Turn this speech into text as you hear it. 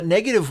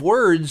Negative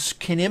words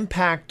can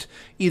impact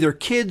either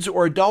kids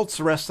or adults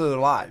the rest of their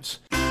lives.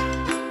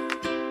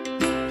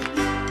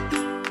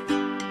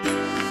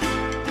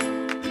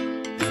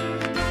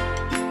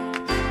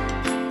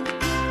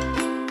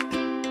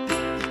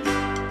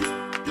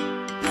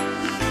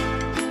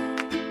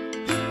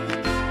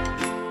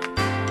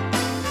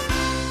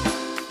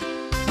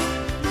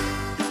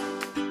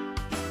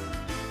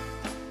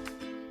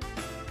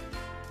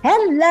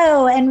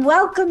 Hello, and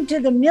welcome to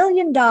the $1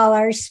 Million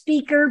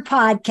Speaker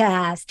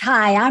Podcast.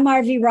 Hi, I'm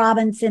RV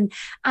Robinson.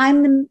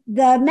 I'm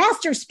the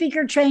Master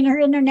Speaker Trainer,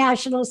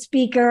 International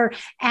Speaker,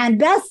 and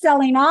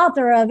best-selling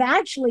author of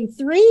actually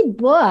 3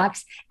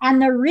 books. And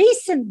the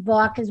recent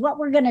book is what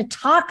we're going to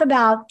talk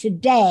about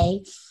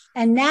today,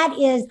 and that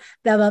is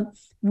the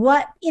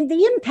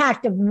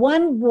impact of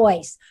one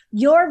voice,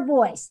 your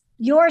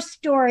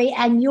story,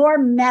 and your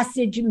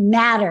message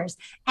matters.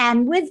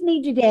 And with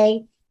me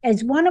today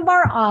is one of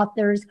our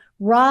authors,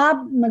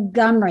 Robb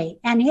Montgomery,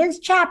 and his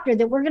chapter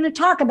that we're going to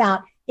talk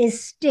about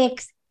is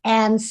Sticks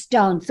and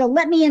Stones. So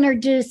let me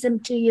introduce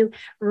him to you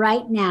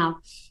right now.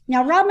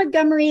 Now, Robb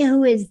Montgomery,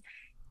 who has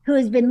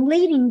been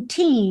leading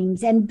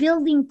teams and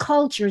building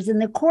cultures in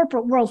the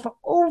corporate world for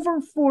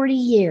over 40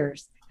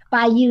 years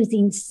by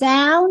using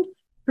sound,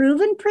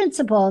 proven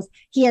principles,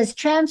 he has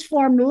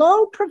transformed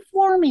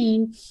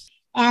low-performing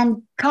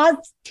and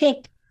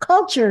caustic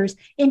cultures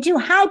into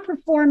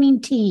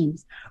high-performing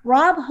teams.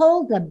 Robb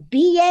holds a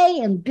BA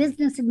in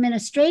business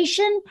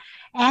administration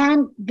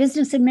and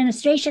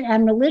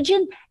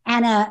religion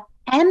and a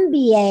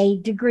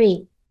MBA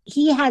degree.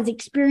 He has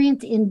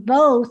experience in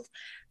both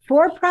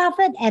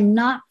for-profit and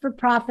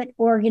not-for-profit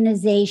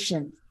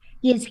organizations.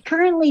 He is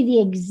currently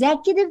the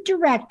executive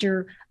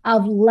director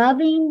of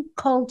Loving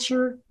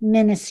Culture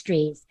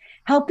Ministries,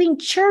 helping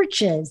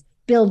churches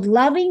build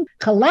loving,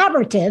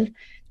 collaborative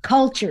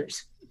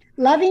cultures.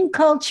 Loving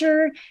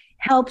Culture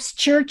helps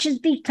churches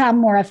become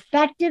more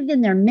effective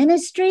in their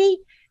ministry,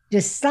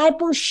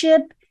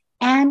 discipleship,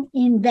 and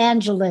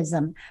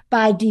evangelism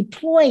by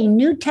deploying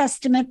New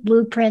Testament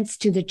blueprints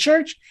to the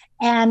church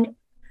and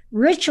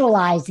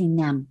ritualizing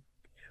them.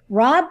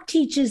 Robb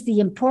teaches the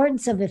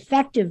importance of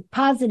effective,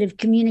 positive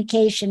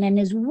communication and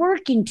is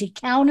working to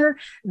counter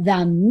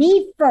the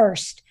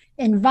me-first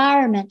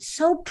environment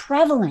so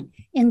prevalent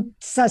in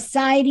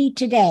society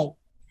today.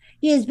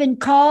 He has been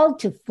called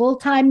to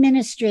full-time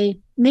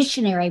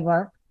missionary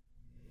work,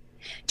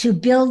 to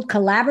build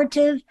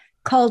collaborative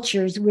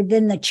cultures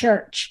within the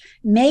church,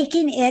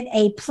 making it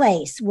a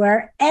place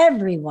where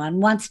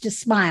everyone wants to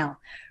smile.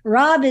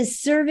 Robb is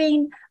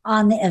serving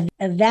on the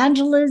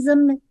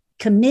evangelism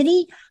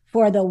committee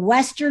for the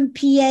Western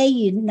PA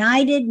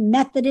United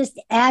Methodist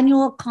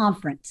Annual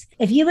Conference.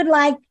 If you would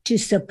like to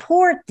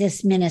support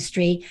this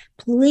ministry,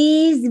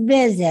 please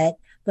visit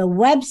the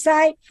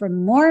website for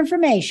more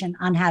information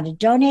on how to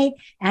donate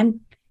and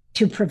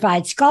to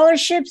provide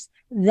scholarships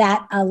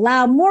that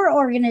allow more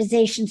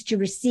organizations to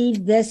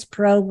receive this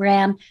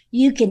program.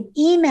 You can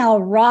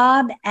email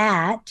Robb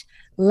at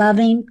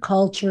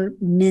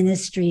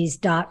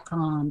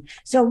lovingcultureministries.com.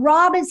 So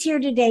Robb is here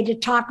today to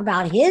talk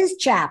about his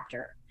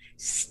chapter,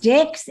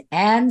 Sticks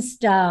and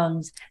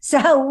Stones.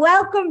 So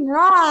welcome,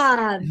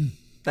 Robb.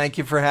 Thank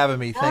you for having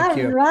me. Thank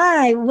you. All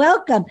right,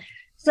 welcome.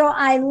 So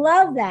I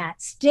love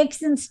that,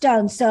 Sticks and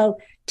Stones. So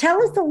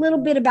tell us a little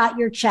bit about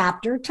your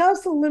chapter. Tell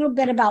us a little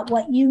bit about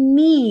what you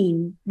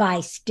mean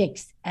by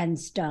sticks and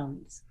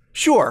stones.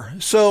 Sure.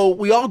 So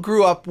we all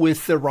grew up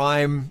with the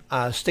rhyme,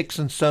 sticks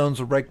and stones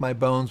will break my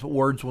bones, but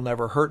words will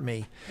never hurt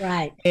me.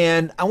 Right.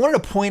 And I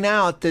wanted to point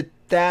out that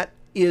that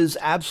is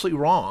absolutely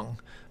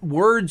wrong.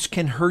 Words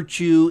can hurt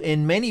you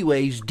in many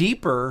ways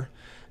deeper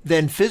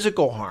than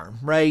physical harm,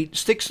 right?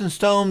 Sticks and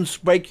stones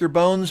break your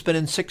bones, but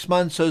in 6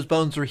 months, those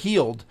bones are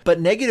healed. But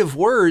negative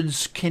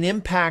words can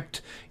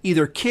impact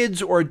either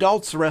kids or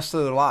adults the rest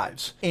of their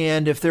lives.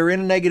 And if they're in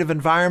a negative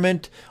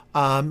environment,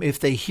 if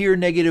they hear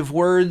negative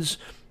words,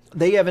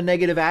 they have a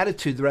negative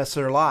attitude the rest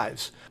of their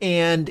lives.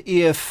 And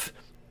if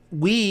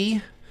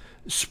we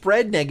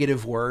spread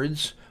negative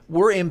words,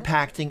 we're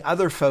impacting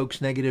other folks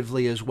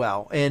negatively as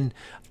well. And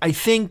I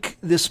think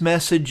this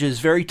message is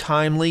very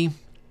timely.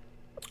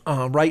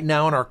 Right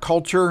now in our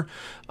culture,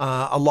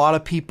 a lot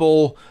of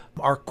people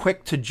are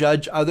quick to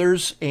judge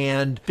others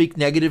and speak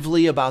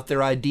negatively about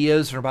their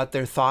ideas or about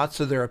their thoughts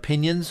or their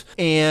opinions.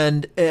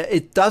 And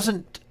it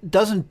doesn't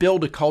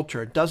build a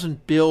culture. It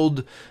doesn't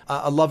build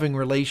a loving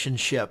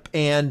relationship.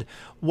 And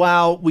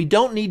while we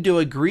don't need to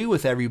agree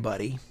with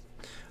everybody,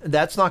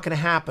 that's not going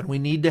to happen. We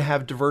need to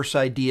have diverse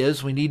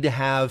ideas. We need to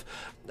have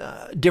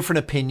different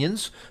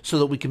opinions so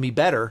that we can be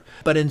better.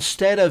 But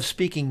instead of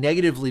speaking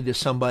negatively to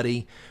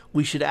somebody,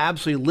 we should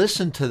absolutely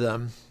listen to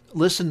them,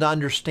 listen to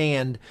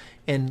understand,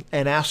 and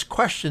ask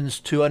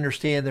questions to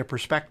understand their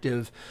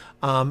perspective,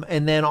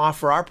 and then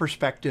offer our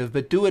perspective,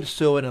 but do it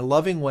so in a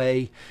loving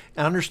way,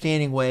 an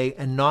understanding way,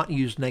 and not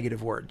use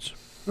negative words.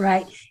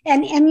 Right.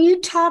 And you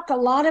talk a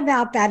lot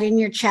about that in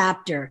your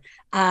chapter.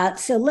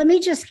 So let me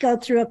just go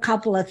through a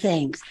couple of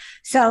things.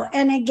 So,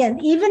 and again,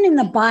 even in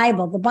the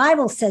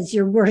Bible says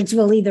your words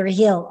will either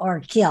heal or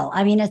kill.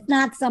 I mean, it's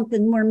not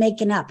something we're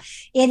making up.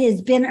 It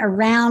has been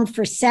around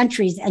for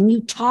centuries. And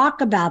you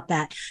talk about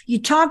that. You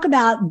talk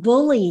about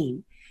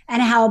bullying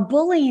and how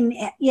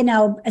bullying,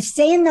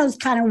 saying those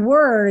kind of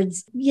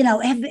words,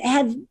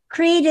 have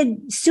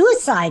created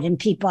suicide in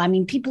people. I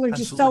mean, people are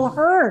just so Absolutely.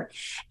 hurt.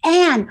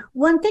 And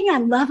one thing I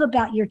love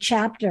about your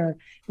chapter,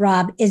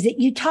 Rob, is that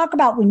you talk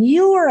about when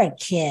you were a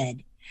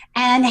kid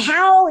and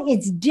how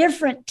it's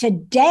different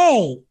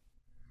today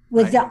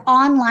with Right. the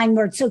online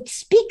world. So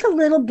speak a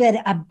little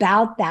bit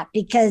about that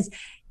because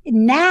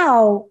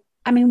now,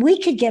 I mean, we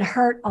could get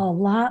hurt a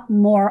lot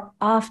more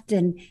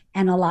often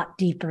and a lot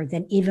deeper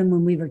than even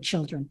when we were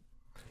children.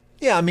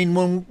 Yeah, I mean,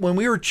 when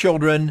we were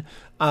children,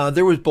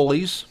 there was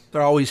bullies.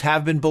 There always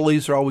have been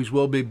bullies. There always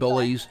will be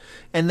bullies,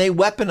 and they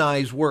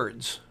weaponize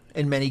words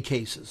in many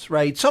cases,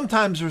 right?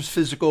 Sometimes there's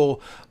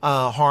physical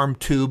harm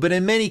too, but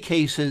in many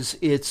cases,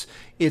 it's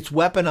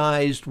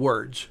weaponized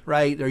words,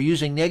 right? They're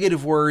using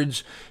negative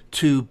words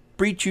to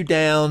breach you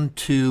down,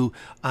 to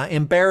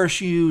embarrass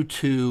you,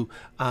 to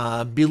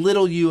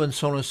belittle you, and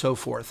so on and so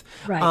forth.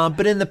 Right.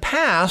 But in the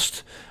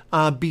past,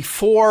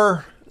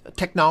 before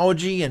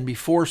technology and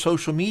before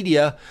social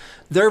media,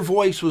 their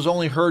voice was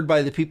only heard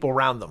by the people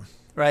around them,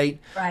 right?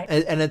 Right.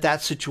 And at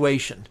that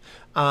situation.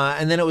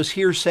 And then it was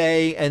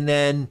hearsay, and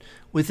then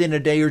within a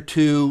day or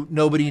two,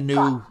 nobody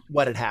knew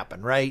what had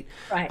happened, right?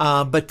 Right.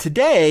 But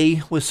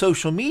today, with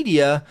social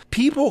media,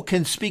 people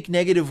can speak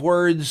negative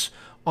words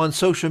on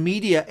social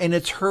media, and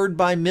it's heard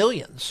by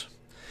millions.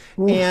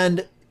 Oof.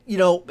 And,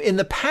 in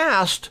the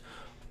past,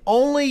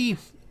 only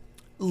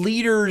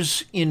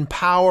leaders in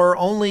power,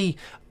 only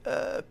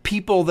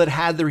people that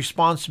had the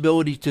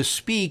responsibility to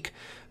speak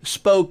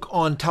spoke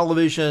on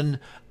television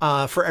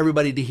for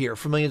everybody to hear,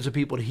 for millions of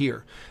people to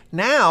hear.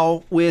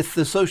 Now, with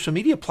the social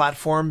media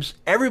platforms,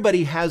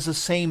 everybody has the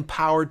same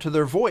power to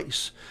their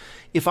voice.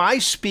 If I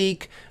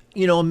speak,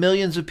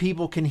 millions of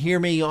people can hear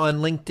me on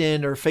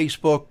LinkedIn or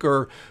Facebook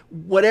or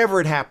whatever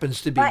it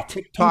happens to be, Right.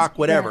 TikTok,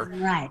 whatever.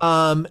 Right.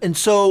 And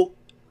so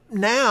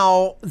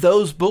now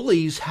those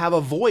bullies have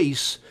a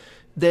voice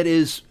that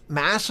is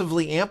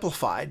massively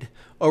amplified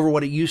over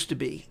what it used to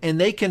be, and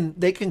they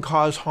can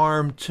cause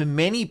harm to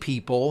many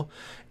people,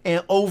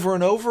 and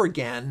over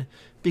again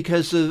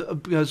because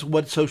of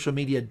what social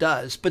media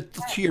does. But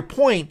to your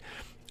point,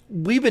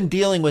 we've been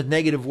dealing with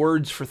negative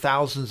words for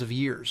thousands of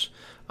years.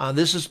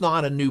 This is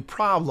not a new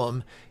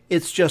problem.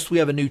 It's just we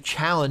have a new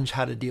challenge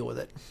how to deal with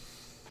it.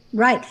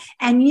 Right.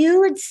 And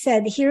you had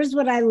said, here's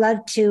what I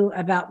love too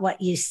about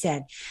what you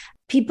said.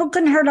 People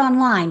can hurt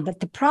online, but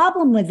the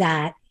problem with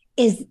that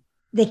is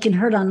they can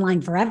hurt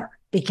online forever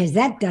because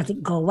that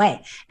doesn't go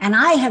away. And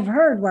I have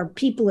heard where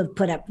people have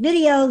put up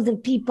videos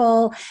of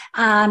people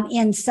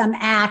in some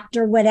act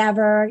or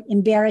whatever,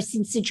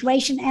 embarrassing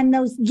situation. And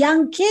those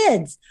young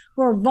kids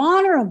who are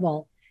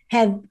vulnerable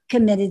have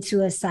committed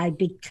suicide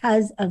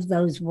because of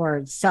those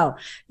words. So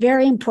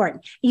very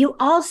important. You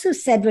also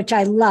said, which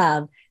I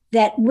love,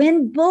 that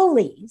when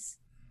bullies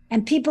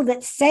and people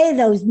that say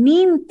those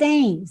mean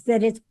things,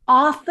 that it's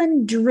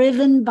often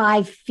driven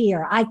by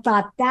fear. I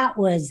thought that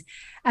was,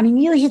 I mean,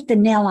 you hit the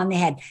nail on the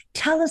head.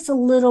 Tell us a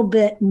little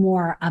bit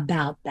more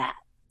about that.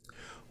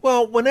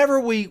 Well, whenever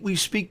we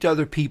speak to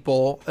other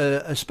people,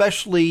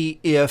 especially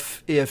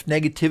if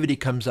negativity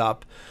comes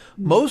up,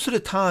 most of the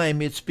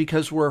time it's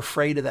because we're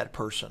afraid of that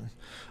person.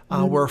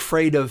 We're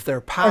afraid of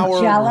their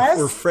power.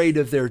 We're afraid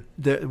of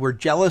we're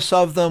jealous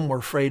of them. We're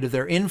afraid of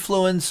their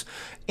influence,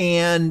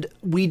 and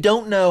we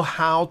don't know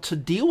how to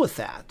deal with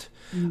that.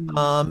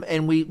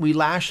 And we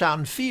lash out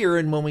in fear.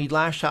 And when we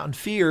lash out in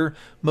fear,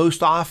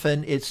 most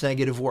often it's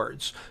negative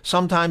words.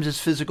 Sometimes it's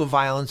physical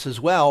violence as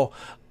well.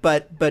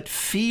 But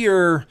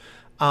fear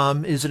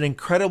is an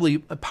incredibly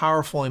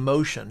powerful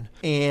emotion,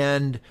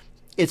 and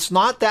it's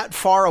not that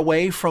far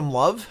away from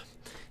love.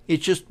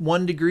 It's just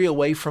 1 degree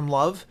away from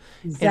love.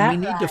 And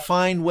we need to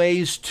find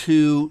ways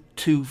to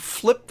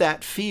flip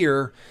that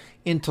fear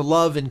into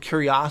love and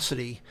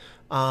curiosity,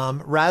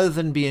 rather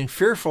than being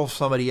fearful of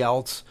somebody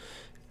else.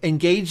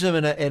 Engage them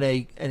in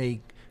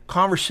a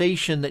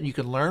conversation that you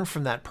can learn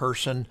from that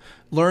person,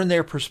 learn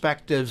their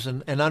perspectives,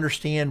 and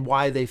understand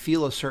why they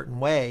feel a certain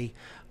way.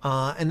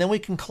 And then we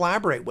can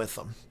collaborate with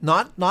them,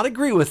 not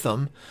agree with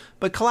them,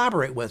 but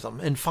collaborate with them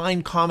and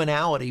find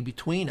commonality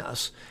between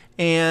us.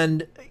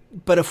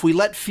 But if we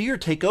let fear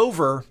take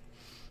over,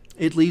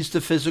 it leads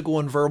to physical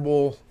and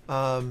verbal,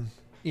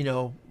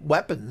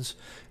 weapons,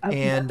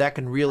 and that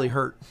can really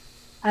hurt.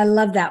 I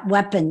love that.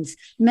 Weapons.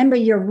 Remember,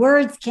 your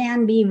words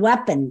can be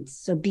weapons,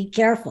 so be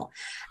careful.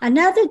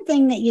 Another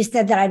thing that you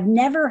said that I've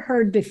never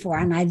heard before,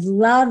 and I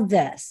love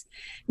this,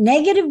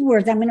 negative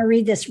words. I'm going to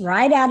read this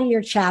right out of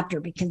your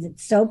chapter because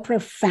it's so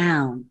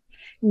profound.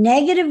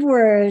 Negative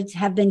words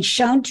have been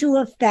shown to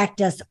affect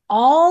us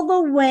all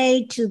the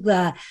way to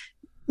the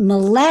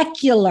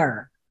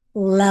molecular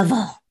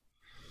level.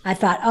 I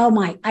thought, oh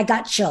my, I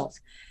got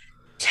chills.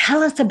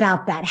 Tell us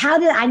about that.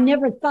 I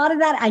never thought of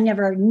that. I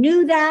never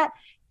knew that.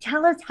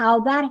 Tell us how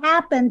that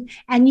happened.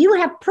 And you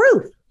have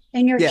proof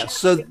in your Yes.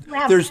 So chapter. You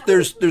have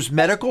there's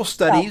medical so,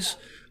 studies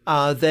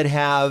that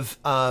have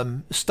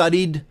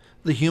studied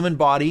the human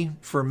body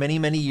for many,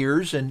 many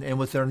years. And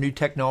with our new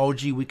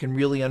technology, we can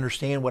really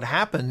understand what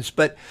happens.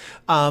 But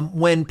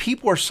when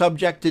people are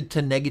subjected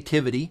to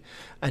negativity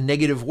and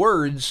negative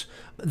words,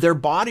 their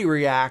body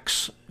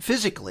reacts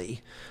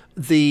physically.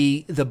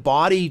 The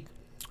body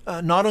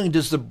not only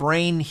does the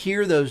brain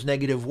hear those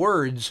negative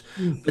words,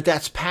 but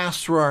that's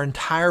passed through our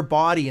entire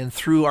body and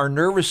through our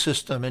nervous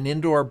system and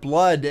into our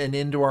blood and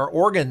into our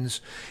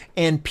organs.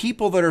 And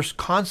people that are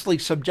constantly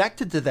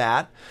subjected to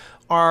that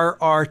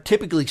are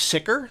typically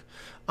sicker.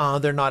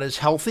 They're not as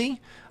healthy.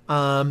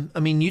 I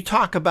mean, you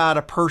talk about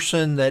a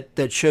person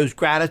that shows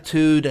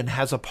gratitude and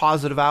has a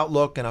positive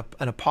outlook and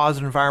a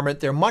positive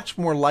environment. They're much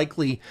more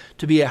likely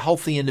to be a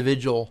healthy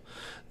individual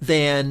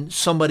than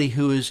somebody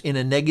who is in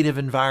a negative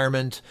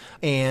environment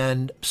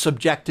and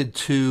subjected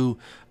to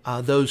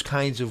those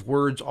kinds of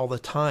words all the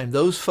time.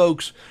 Those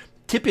folks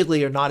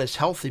typically are not as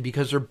healthy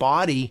because their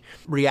body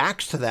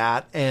reacts to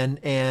that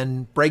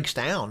and breaks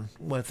down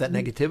with that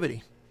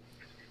negativity.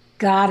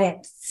 got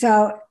it.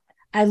 So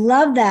I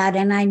love that.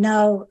 And I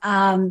know,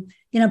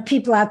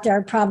 people out there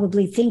are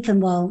probably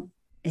thinking, well,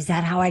 is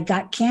that how I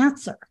got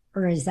cancer?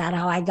 Or is that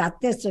how I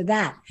got this or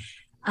that?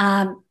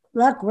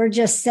 Look, we're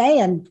just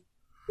saying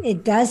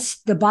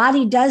the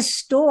body does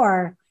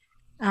store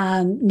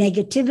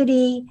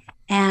negativity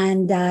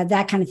and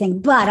that kind of thing.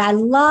 But I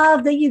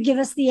love that you give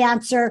us the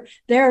answer.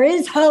 There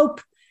is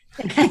hope.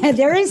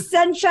 There is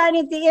sunshine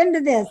at the end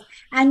of this.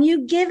 And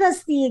you give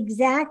us the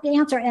exact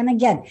answer. And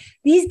again,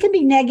 these can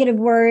be negative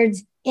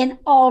words in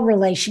all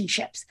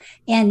relationships,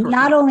 and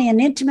not only an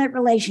intimate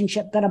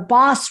relationship, but a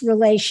boss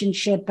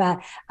relationship,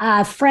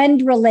 a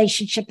friend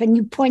relationship. And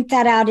you point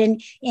that out in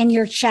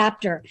your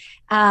chapter.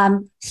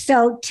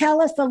 So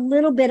tell us a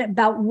little bit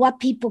about what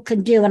people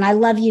can do. And I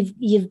love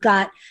you've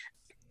got,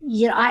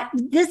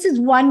 this is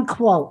one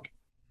quote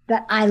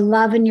that I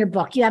love in your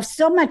book. You have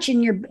so much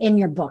in your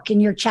book,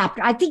 in your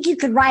chapter. I think you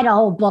could write a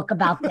whole book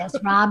about this,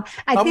 Rob.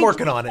 I'm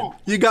working on it.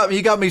 You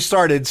got me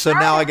started, so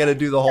now I got to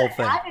do the whole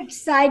thing. I'm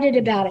excited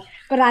about it.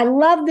 But I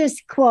love this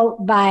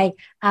quote by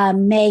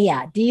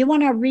Maya. Do you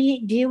want to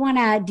read? Do you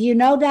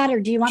know that, or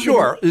do you want?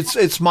 Sure.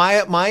 It's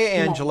Maya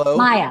Angelou.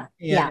 Maya.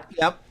 Yeah.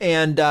 Yep.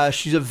 And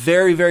she's a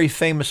very, very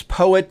famous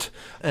poet,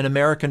 an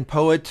American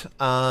poet.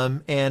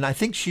 And I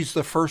think she's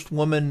the first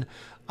woman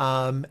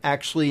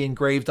actually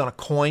engraved on a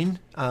coin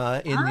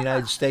in the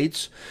United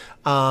States.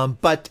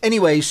 But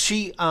anyway,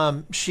 she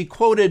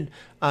quoted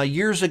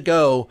years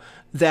ago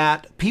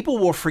that people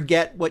will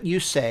forget what you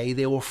say,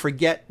 they will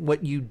forget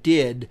what you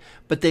did,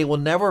 but they will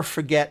never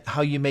forget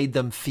how you made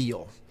them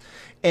feel.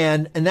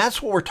 And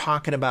that's what we're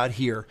talking about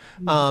here.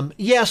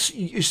 Yes,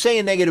 you say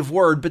a negative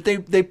word, but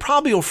they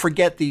probably will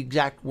forget the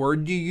exact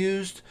word you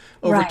used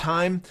over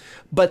time,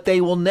 but they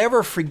will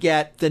never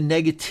forget the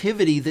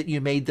negativity that you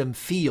made them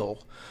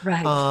feel.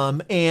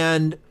 Right.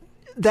 And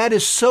that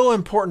is so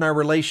important in our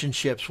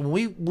relationships. When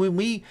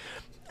we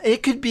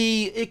it could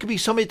be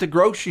somebody at the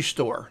grocery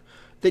store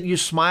that you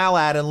smile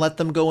at and let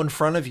them go in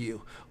front of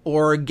you,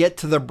 or get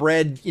to the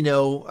bread,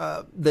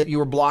 that you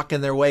were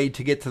blocking their way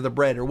to get to the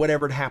bread, or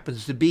whatever it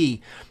happens to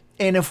be.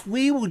 And if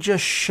we will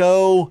just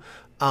show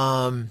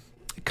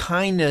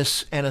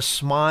kindness and a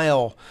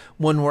smile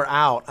when we're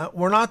out,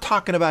 we're not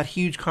talking about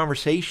huge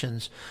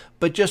conversations,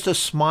 but just a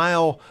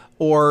smile,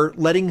 or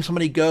letting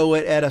somebody go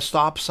at a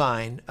stop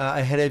sign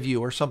ahead of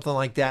you or something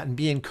like that, and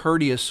being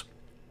courteous.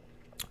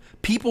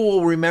 People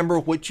will remember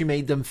what you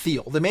made them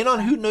feel. They may not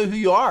know who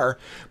you are,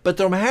 but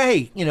they're,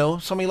 hey,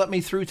 somebody let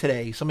me through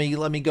today. Somebody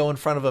let me go in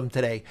front of them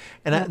today.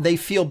 And they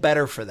feel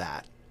better for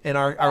that. And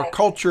our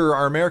culture,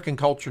 our American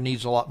culture,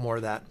 needs a lot more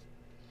of that.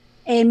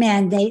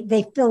 Amen.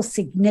 They feel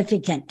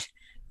significant,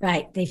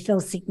 right? They feel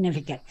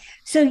significant.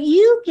 So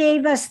you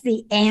gave us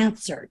the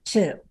answer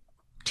to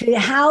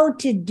how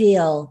to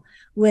deal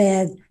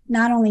with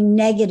not only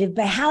negative,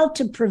 but how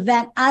to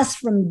prevent us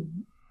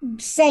from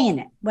saying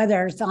it,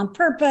 whether it's on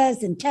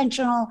purpose,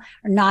 intentional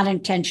or not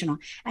intentional.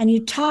 And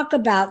you talk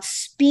about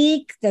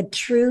speak the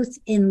truth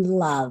in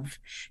love.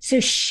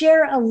 So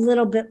share a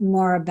little bit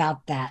more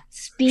about that.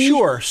 Speak.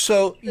 Sure.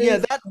 So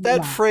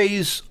that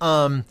phrase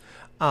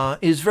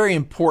is very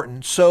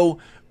important. So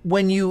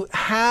when you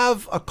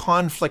have a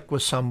conflict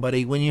with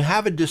somebody, when you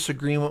have a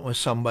disagreement with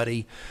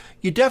somebody,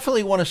 you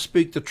definitely want to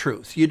speak the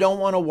truth. You don't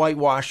want to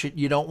whitewash it.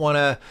 You don't want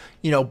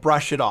to,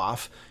 brush it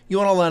off. You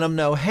want to let them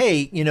know,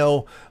 hey,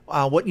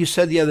 what you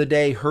said the other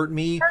day hurt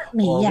me,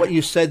 or what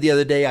you said the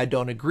other day I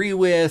don't agree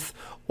with,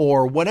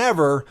 or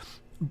whatever.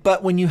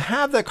 But when you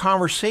have that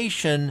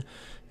conversation,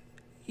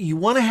 you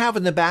want to have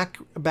in the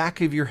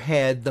back of your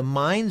head the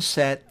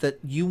mindset that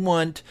you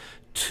want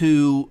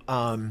to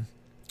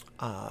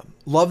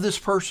love this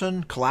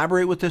person,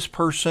 collaborate with this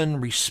person,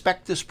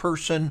 respect this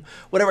person,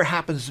 whatever it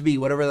happens to be,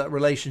 whatever that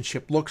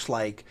relationship looks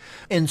like.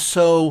 And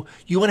so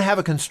you want to have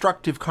a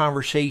constructive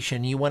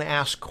conversation. You want to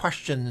ask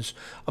questions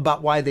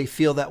about why they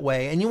feel that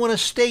way. And you want to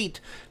state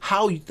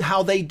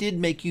how they did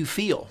make you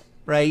feel,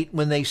 right?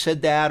 When they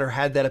said that or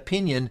had that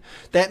opinion,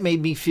 that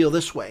made me feel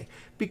this way.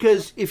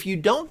 Because if you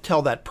don't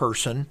tell that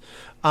person,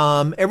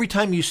 every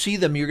time you see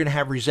them, you're going to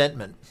have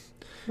resentment.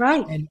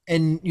 Right.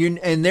 And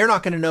they're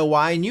not going to know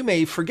why, and you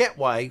may forget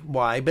why,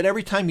 but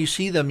every time you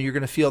see them, you're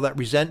going to feel that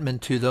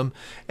resentment to them,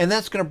 and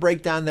that's going to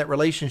break down that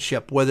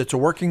relationship, whether it's a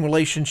working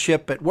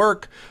relationship at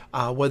work,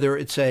 whether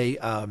it's a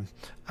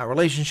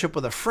relationship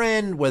with a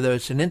friend, whether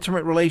it's an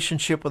intimate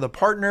relationship with a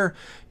partner.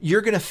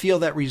 You're going to feel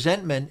that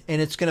resentment,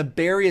 and it's going to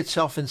bury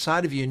itself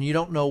inside of you, and you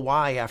don't know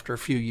why after a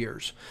few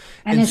years.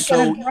 And it's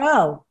going to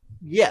grow.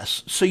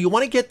 Yes. So you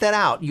want to get that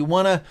out. You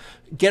want to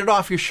get it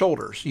off your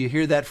shoulders. You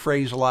hear that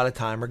phrase a lot of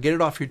time, or get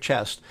it off your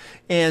chest.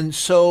 And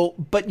so,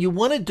 but you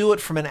want to do it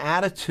from an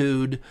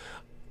attitude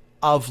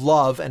of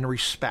love and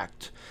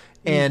respect,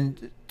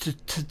 and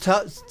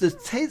to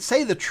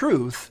say the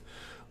truth,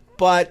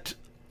 but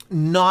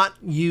not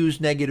use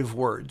negative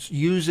words.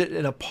 Use it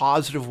in a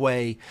positive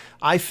way.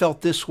 I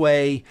felt this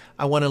way.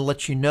 I want to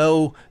let you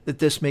know that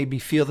this made me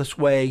feel this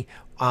way.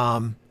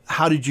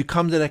 How did you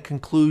come to that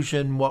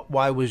conclusion?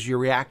 Why was your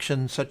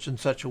reaction such and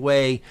such a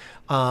way?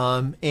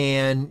 And,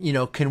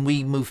 can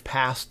we move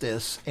past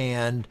this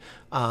and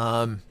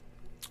get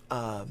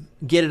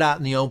it out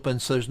in the open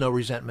so there's no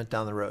resentment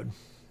down the road?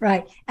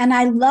 Right. And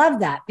I love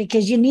that,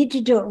 because you need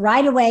to do it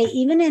right away,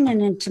 even in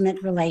an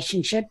intimate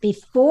relationship,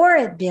 before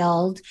it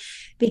builds,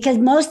 because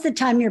most of the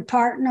time your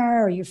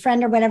partner or your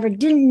friend or whatever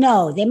didn't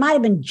know. They might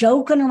have been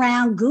joking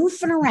around,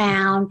 goofing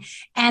around,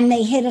 and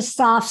they hit a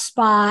soft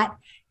spot,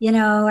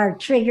 or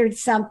triggered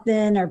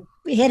something, or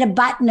hit a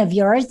button of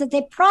yours that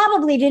they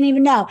probably didn't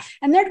even know.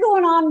 And they're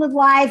going on with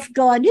life,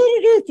 going,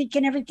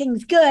 thinking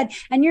everything's good.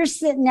 And you're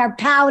sitting there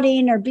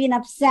pouting or being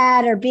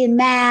upset or being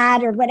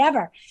mad or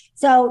whatever.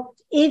 So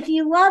if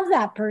you love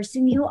that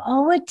person, you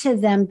owe it to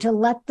them to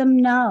let them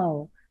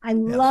know. I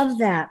love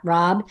that,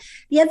 Rob.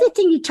 The other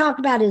thing you talk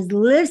about is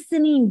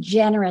listening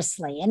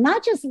generously, and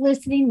not just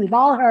listening. We've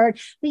all heard,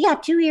 we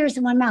got 2 ears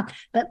and 1 mouth,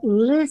 but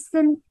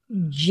listen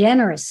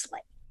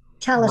generously.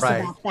 Tell us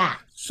about that.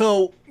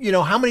 So,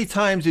 how many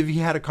times have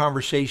you had a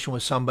conversation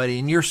with somebody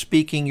and you're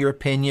speaking your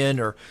opinion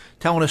or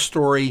telling a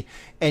story,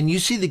 and you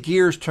see the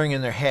gears turning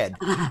in their head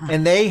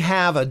and they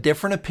have a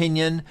different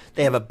opinion,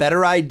 they have a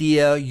better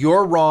idea,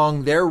 you're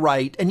wrong, they're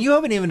right, and you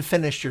haven't even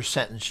finished your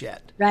sentence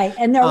yet. Right,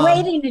 and they're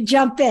waiting to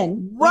jump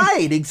in.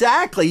 Right,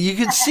 exactly. You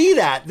can see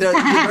that.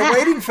 They're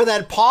waiting for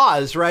that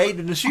pause, right?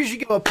 And as soon as you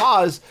give a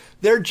pause,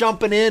 they're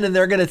jumping in and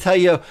they're going to tell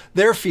you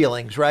their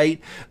feelings,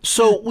 right?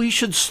 So we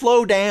should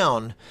slow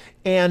down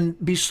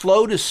and be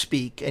slow to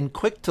speak and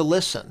quick to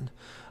listen.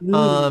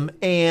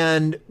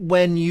 And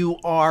when you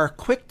are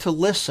quick to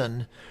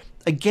listen,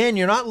 again,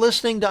 you're not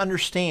listening to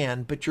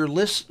understand, but you're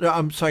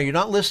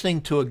not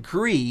listening to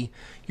agree.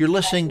 You're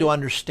listening to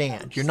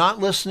understand. You're not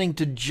listening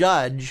to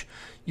judge.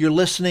 You're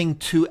listening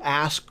to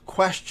ask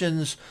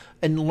questions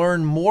and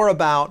learn more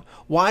about,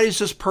 why does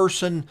this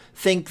person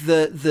think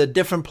the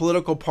different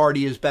political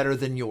party is better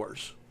than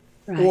yours?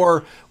 Right.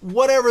 Or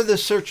whatever the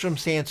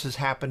circumstances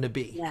happen to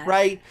be,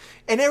 right?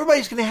 And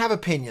everybody's going to have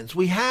opinions.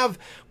 We have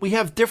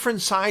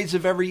different sides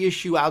of every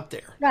issue out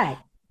there,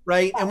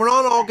 right? And we're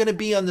not all going to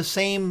be on the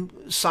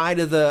same side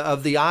of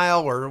the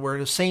aisle, or we're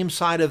on the same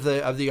side of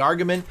the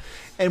argument,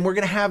 and we're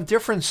going to have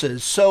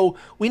differences. So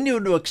we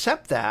need to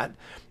accept that,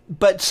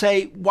 but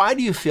say, why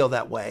do you feel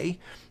that way?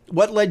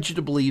 What led you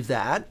to believe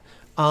that?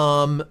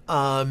 Are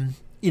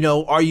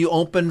you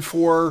open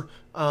for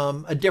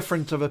a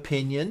difference of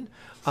opinion?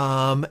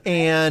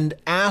 And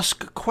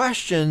ask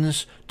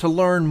questions to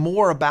learn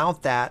more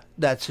about that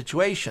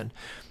situation.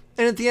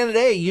 And at the end of the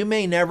day, you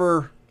may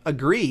never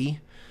agree,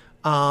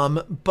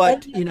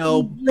 but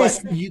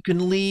you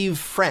can leave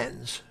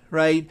friends,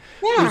 right?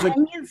 Yeah,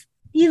 and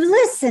you've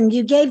listened.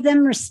 You gave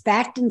them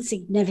respect and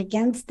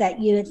significance,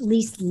 that you at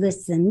least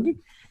listened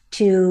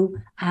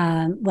to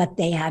what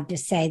they had to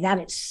say. That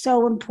is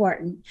so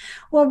important.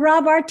 Well,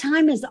 Rob, our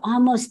time is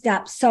almost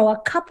up. So a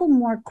couple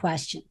more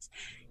questions.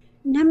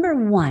 Number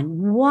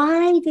one,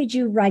 why did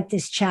you write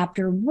this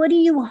chapter? What do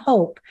you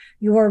hope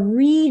your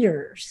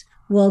readers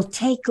will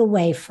take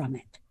away from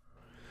it?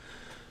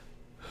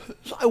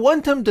 So I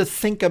want them to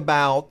think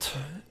about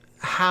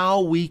how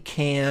we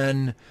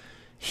can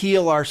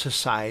heal our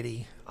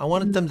society. I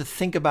wanted them to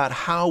think about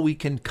how we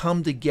can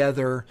come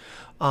together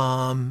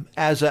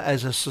as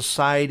a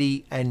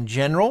society in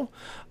general.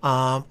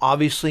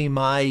 Obviously,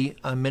 my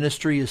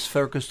ministry is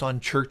focused on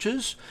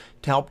churches,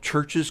 to help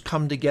churches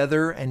come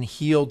together and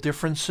heal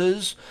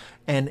differences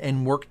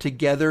and work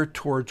together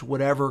towards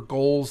whatever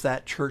goals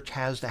that church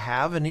has to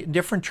have. And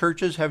different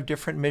churches have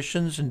different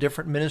missions and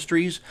different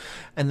ministries,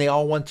 and they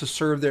all want to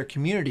serve their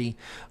community.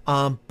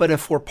 But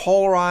if we're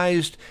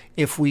polarized,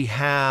 if we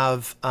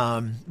have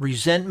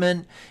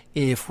resentment,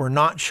 if we're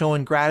not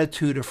showing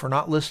gratitude, if we're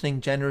not listening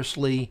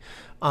generously,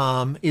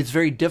 it's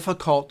very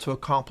difficult to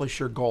accomplish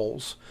your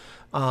goals.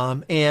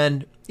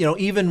 And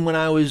even when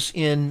I was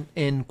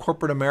in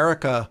corporate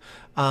America,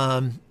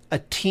 a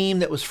team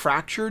that was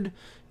fractured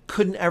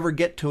couldn't ever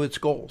get to its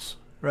goals,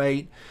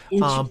 right?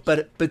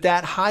 But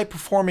that high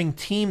performing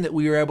team that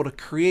we were able to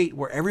create,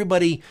 where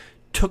everybody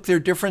took their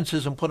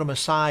differences and put them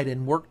aside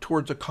and worked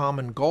towards a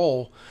common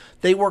goal,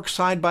 they worked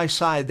side by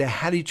side. They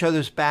had each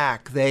other's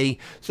back. They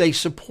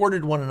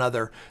supported one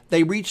another.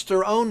 They reached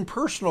their own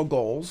personal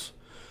goals.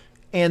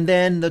 And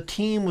then the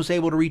team was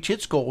able to reach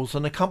its goals,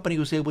 and the company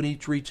was able to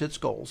reach its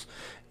goals.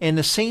 And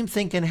the same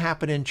thing can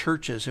happen in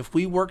churches. If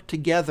we work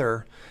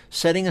together,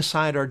 setting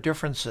aside our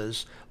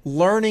differences,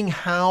 learning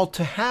how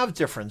to have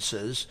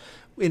differences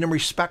in a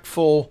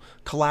respectful,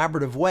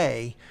 collaborative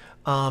way,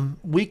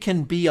 we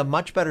can be a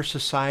much better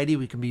society.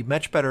 We can be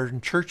much better in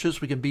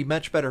churches. We can be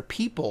much better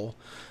people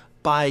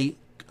by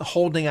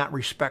holding out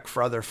respect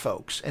for other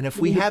folks. And if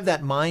we have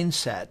that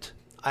mindset,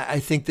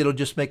 I think that'll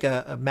just make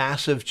a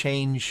massive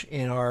change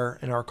in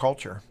our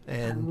culture.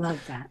 And I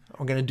love that.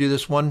 We're going to do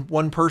this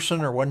one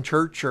person or one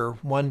church or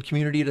one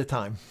community at a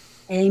time.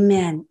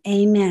 Amen.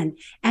 Amen.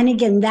 And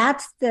again,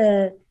 that's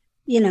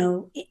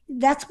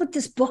that's what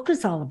this book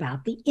is all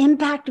about. The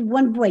impact of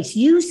one voice,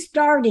 you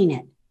starting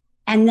it,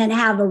 and then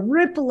have a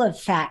ripple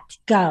effect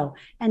go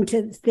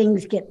until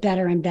things get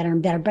better and better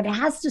and better. But it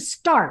has to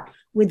start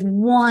with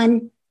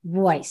one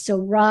voice. So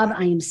Robb,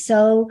 I am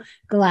so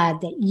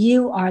glad that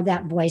you are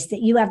that voice,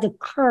 that you have the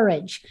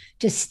courage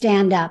to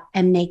stand up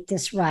and make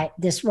this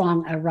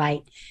wrong a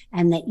right,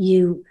 and that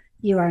you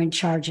are in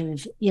charge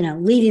of,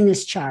 leading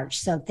this charge.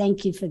 So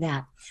thank you for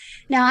that.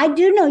 Now, I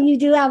do know you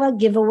do have a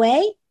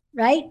giveaway,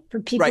 right? For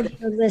people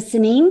that are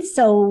listening.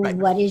 So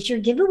what is your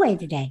giveaway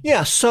today?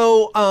 Yeah.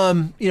 So,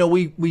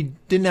 we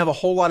didn't have a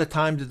whole lot of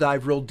time to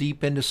dive real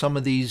deep into some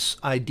of these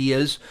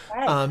ideas.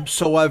 Right.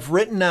 So I've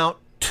written out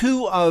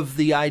 2 of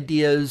the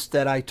ideas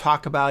that I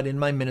talk about in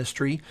my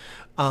ministry.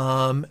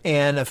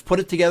 And I've put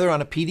it together on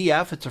a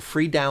PDF. It's a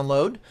free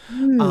download.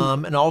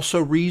 And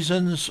also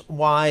reasons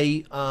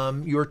why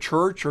your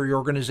church or your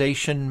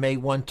organization may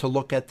want to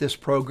look at this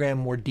program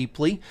more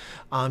deeply.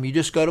 You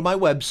just go to my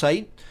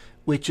website,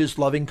 which is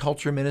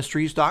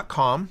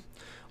lovingcultureministries.com.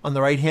 On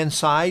the right-hand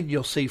side,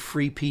 you'll see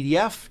free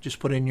PDF. Just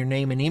put in your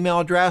name and email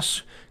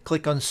address,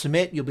 click on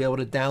submit. You'll be able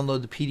to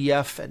download the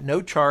PDF at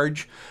no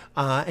charge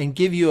and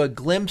give you a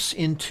glimpse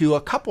into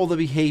a couple of the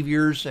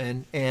behaviors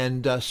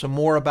and some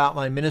more about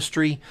my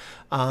ministry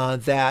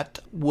that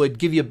would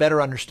give you a better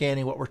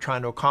understanding of what we're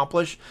trying to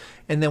accomplish.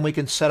 And then we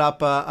can set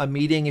up a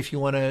meeting if you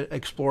want to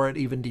explore it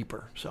even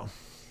deeper. So.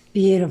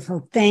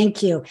 Beautiful.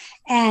 Thank you.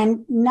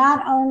 And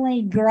not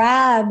only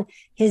grab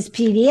his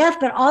PDF,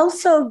 but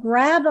also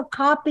grab a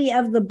copy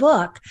of the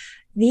book,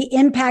 The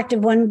Impact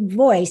of One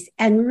Voice,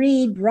 and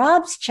read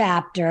Robb's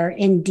chapter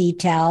in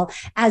detail,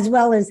 as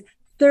well as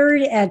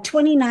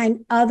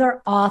 29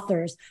 other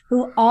authors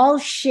who all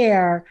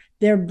share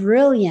their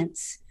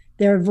brilliance,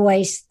 their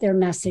voice, their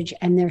message,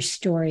 and their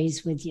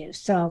stories with you.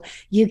 So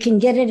you can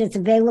get it. It's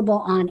available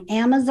on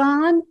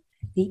Amazon,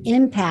 The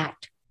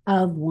Impact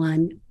of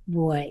One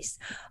Voice.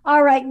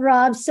 All right,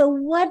 Robb. So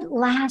what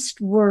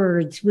last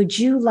words would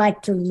you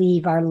like to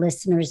leave our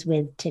listeners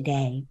with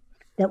today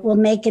that will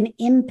make an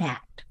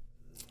impact?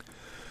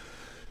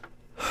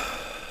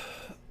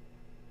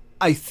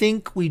 I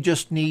think we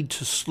just need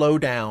to slow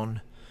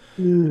down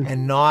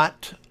and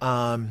not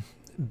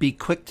be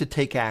quick to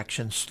take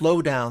action.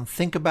 Slow down.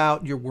 Think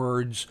about your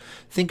words.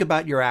 Think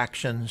about your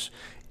actions.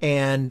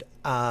 And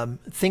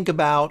think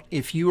about,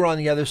 if you were on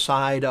the other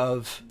side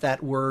of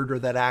that word or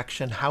that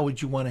action, how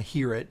would you want to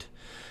hear it,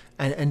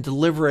 and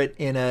deliver it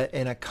in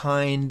a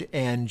kind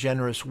and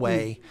generous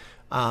way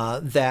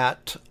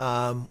that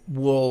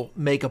will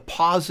make a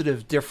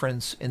positive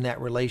difference in that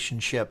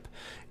relationship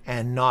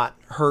and not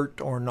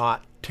hurt or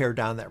not tear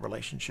down that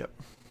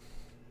relationship.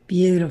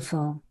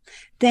 Beautiful.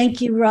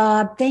 Thank you,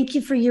 Robb. Thank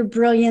you for your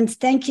brilliance.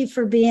 Thank you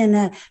for being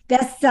a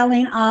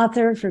best-selling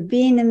author, for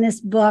being in this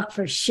book,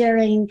 for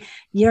sharing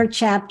your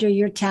chapter,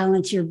 your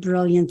talents, your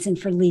brilliance, and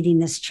for leading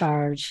this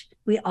charge.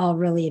 We all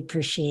really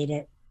appreciate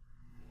it.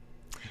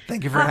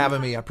 Thank you for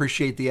having me. I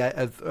appreciate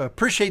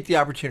the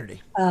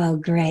opportunity. Oh,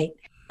 great.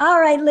 All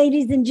right,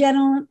 ladies and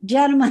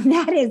gentlemen,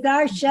 that is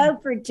our show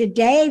for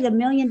today, the $1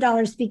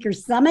 Million Speaker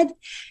Summit.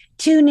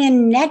 Tune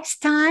in next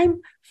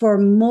time for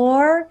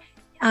more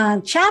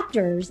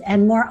chapters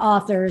and more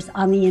authors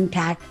on the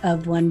impact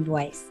of one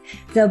voice.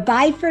 So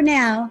bye for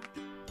now.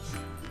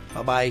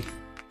 Bye-bye.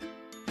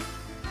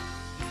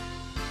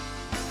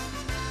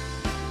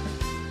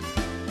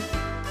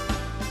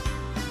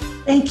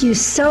 Thank you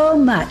so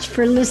much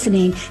for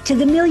listening to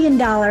the $1 Million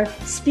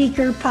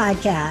Speaker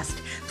Podcast.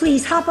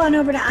 Please hop on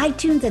over to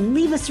iTunes and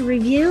leave us a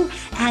review,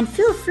 and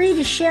feel free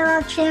to share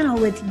our channel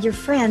with your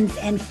friends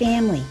and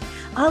family.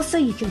 Also,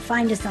 you can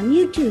find us on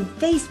YouTube,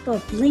 Facebook,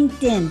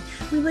 LinkedIn.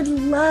 We would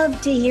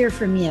love to hear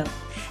from you.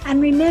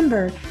 And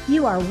remember,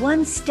 you are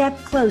one step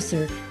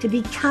closer to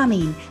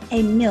becoming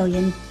a $1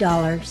 Million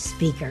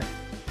Speaker.